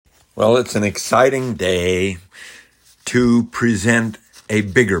Well, it's an exciting day to present a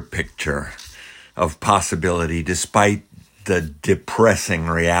bigger picture of possibility despite the depressing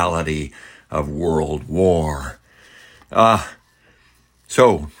reality of world war.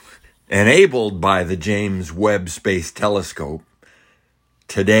 So, enabled by the James Webb Space Telescope,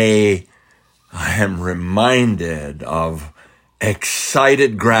 today I am reminded of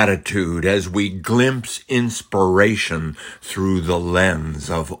excited gratitude as we glimpse inspiration through the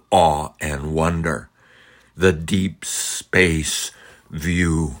lens of awe and wonder, the deep space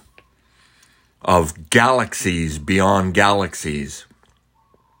view of galaxies beyond galaxies.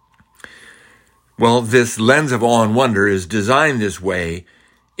 Well, this lens of awe and wonder is designed this way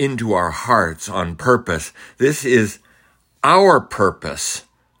into our hearts on purpose. This is our purpose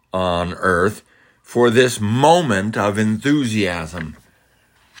on Earth for this moment of enthusiasm.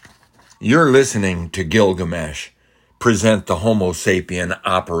 You're listening to Gilgamesh present the Homo sapien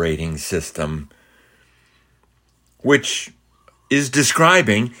operating system, which is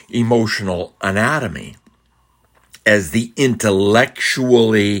describing emotional anatomy as the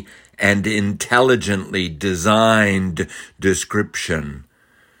intellectually and intelligently designed description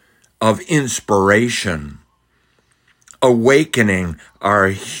of inspiration, awakening our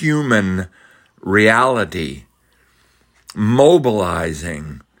human reality,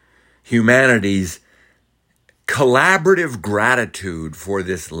 mobilizing humanity's collaborative gratitude for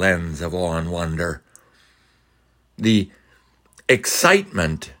this lens of awe and wonder. The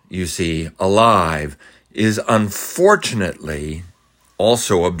excitement, you see, alive, is unfortunately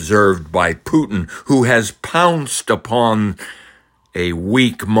also observed by Putin, who has pounced upon a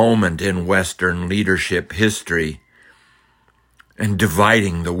weak moment in Western leadership history and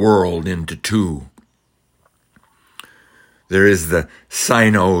dividing the world into two. There is the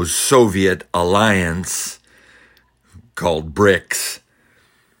Sino-Soviet alliance called BRICS,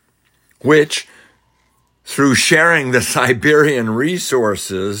 which, through sharing the Siberian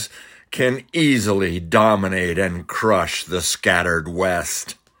resources, can easily dominate and crush the scattered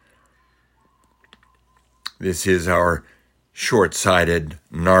West. This is our short-sighted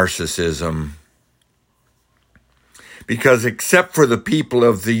narcissism. Because except for the people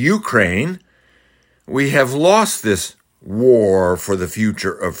of the Ukraine, we have lost this war for the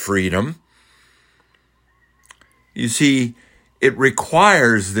future of freedom. You see, it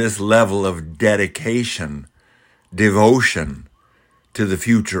requires this level of dedication, devotion to the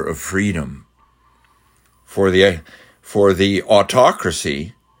future of freedom. For the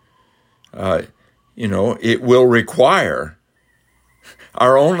autocracy, it will require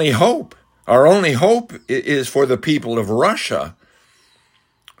our only hope. Our only hope is for the people of Russia,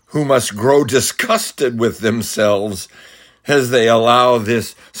 who must grow disgusted with themselves as they allow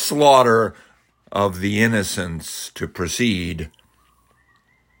this slaughter of the innocents to proceed.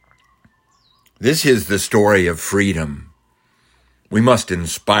 This is the story of freedom. We must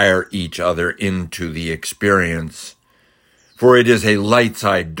inspire each other into the experience, for it is a light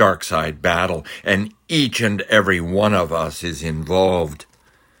side, dark side battle, and each and every one of us is involved.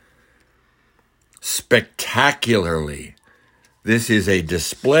 Spectacularly, this is a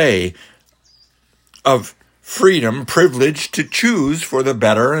display of freedom, privilege to choose for the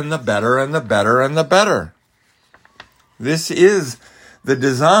better and the better and the better and the better. This is the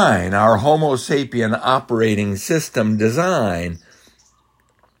design, our Homo sapien operating system design.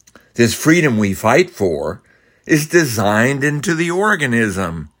 This freedom we fight for is designed into the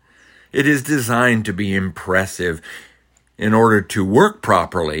organism. It is designed to be impressive. In order to work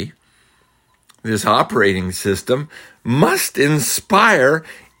properly, this operating system must inspire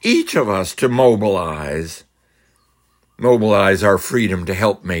each of us to mobilize our freedom to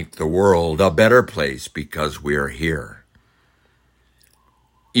help make the world a better place because we're here.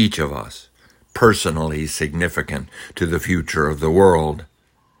 Each of us personally significant to the future of the world.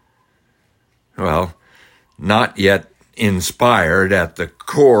 Well, not yet inspired at the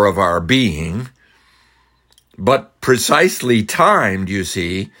core of our being, but precisely timed, you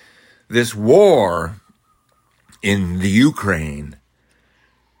see, this war in the Ukraine.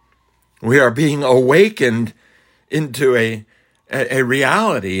 We are being awakened into a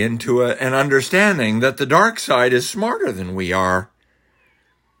reality, into an understanding that the dark side is smarter than we are.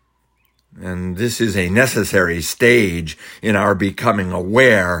 And this is a necessary stage in our becoming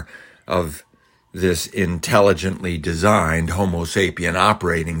aware of this intelligently designed Homo sapien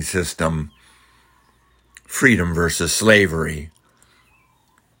operating system, freedom versus slavery.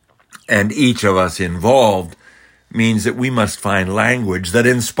 And each of us involved means that we must find language that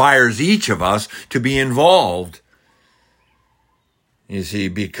inspires each of us to be involved. You see,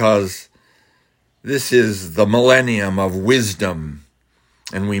 because this is the millennium of wisdom,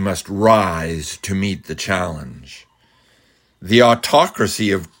 and we must rise to meet the challenge. The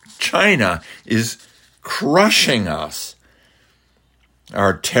autocracy of China is crushing us.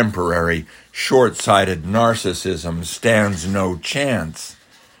 Our temporary, short-sighted narcissism stands no chance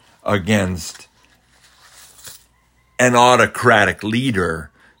against an autocratic leader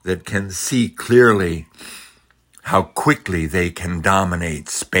that can see clearly how quickly they can dominate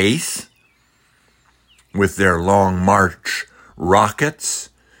space with their Long March rockets.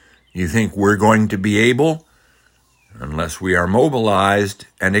 You think we're going to be able, unless we are mobilized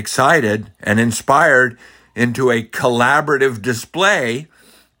and excited and inspired into a collaborative display,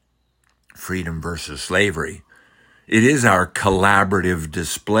 freedom versus slavery. It is our collaborative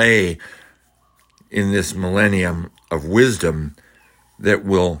display in this millennium of wisdom that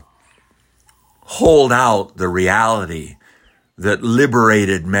will hold out the reality that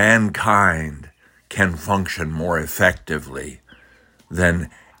liberated mankind can function more effectively than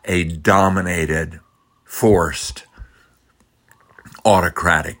a dominated, forced,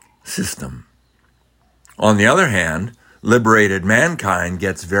 autocratic system. On the other hand, liberated mankind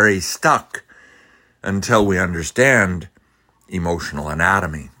gets very stuck until we understand emotional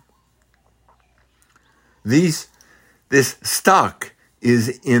anatomy. This stuck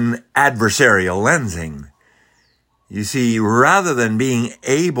is in adversarial lensing. You see, rather than being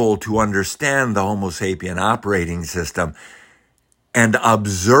able to understand the Homo sapien operating system and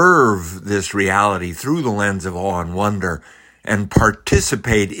observe this reality through the lens of awe and wonder and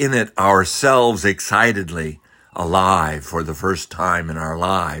participate in it ourselves excitedly, alive for the first time in our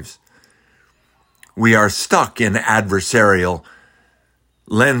lives, we are stuck in adversarial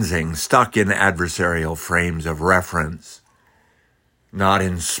lensing, stuck in adversarial frames of reference, not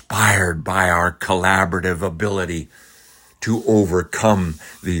inspired by our collaborative ability to overcome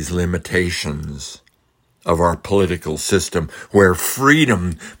these limitations of our political system, where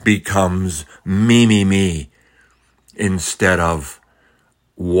freedom becomes me, instead of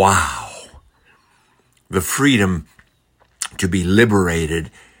wow. The freedom to be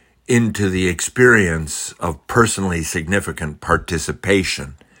liberated into the experience of personally significant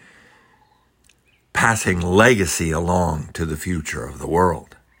participation, passing legacy along to the future of the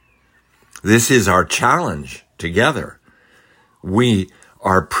world. This is our challenge together. We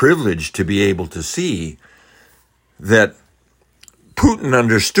are privileged to be able to see that Putin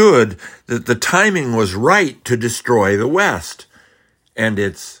understood that the timing was right to destroy the West and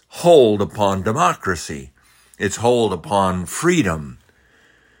its hold upon democracy, its hold upon freedom.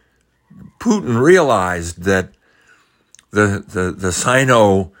 Putin realized that the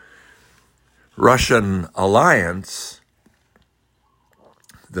Sino-Russian alliance,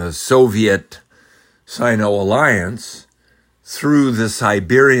 the Soviet-Sino alliance, through the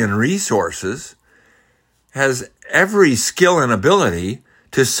Siberian resources, has every skill and ability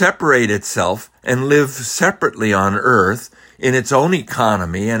to separate itself and live separately on Earth in its own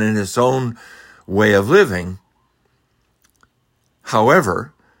economy and in its own way of living.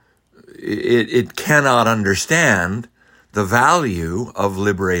 However, it cannot understand the value of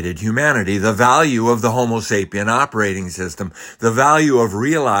liberated humanity, the value of the Homo sapien operating system, the value of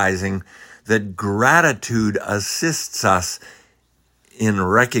realizing that gratitude assists us in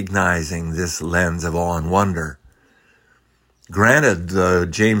recognizing this lens of awe and wonder. Granted, the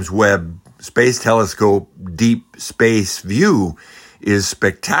James Webb Space Telescope Deep Space View is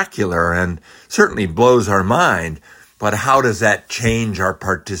spectacular and certainly blows our mind, but how does that change our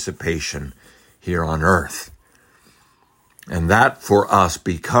participation here on Earth? And that for us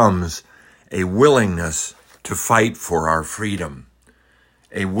becomes a willingness to fight for our freedom,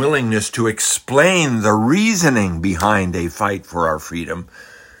 a willingness to explain the reasoning behind a fight for our freedom,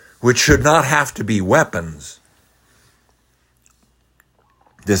 which should not have to be weapons.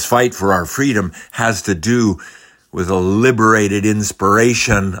 This fight for our freedom has to do with a liberated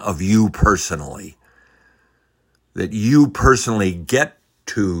inspiration of you personally, that you personally get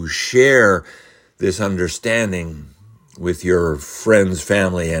to share this understanding with your friends,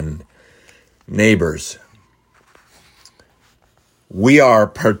 family, and neighbors. We are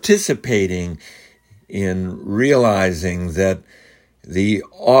participating in realizing that the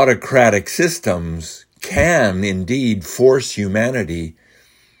autocratic systems can indeed force humanity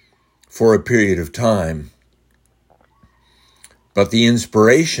for a period of time. But the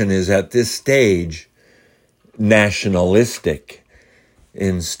inspiration is at this stage nationalistic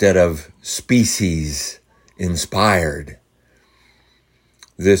instead of species inspired.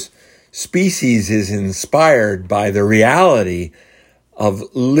 This species is inspired by the reality of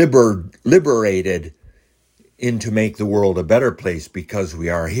liberated into make the world a better place because we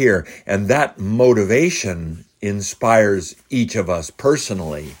are here. And that motivation inspires each of us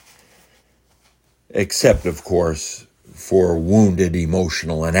personally, except, of course, for wounded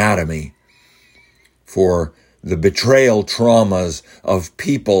emotional anatomy, for the betrayal traumas of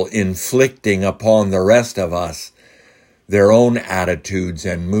people inflicting upon the rest of us their own attitudes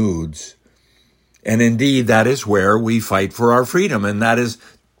and moods. And indeed, that is where we fight for our freedom, and that is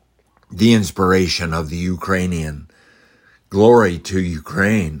the inspiration of the Ukrainian. Glory to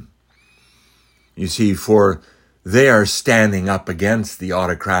Ukraine. You see, for they are standing up against the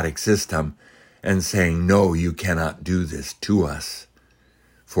autocratic system and saying, no, you cannot do this to us.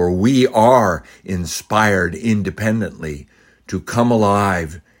 For we are inspired independently to come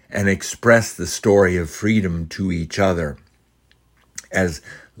alive and express the story of freedom to each other as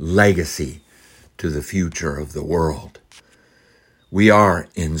legacy to the future of the world. We are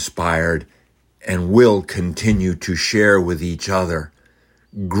inspired and will continue to share with each other,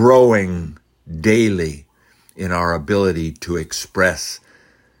 growing daily in our ability to express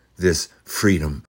this freedom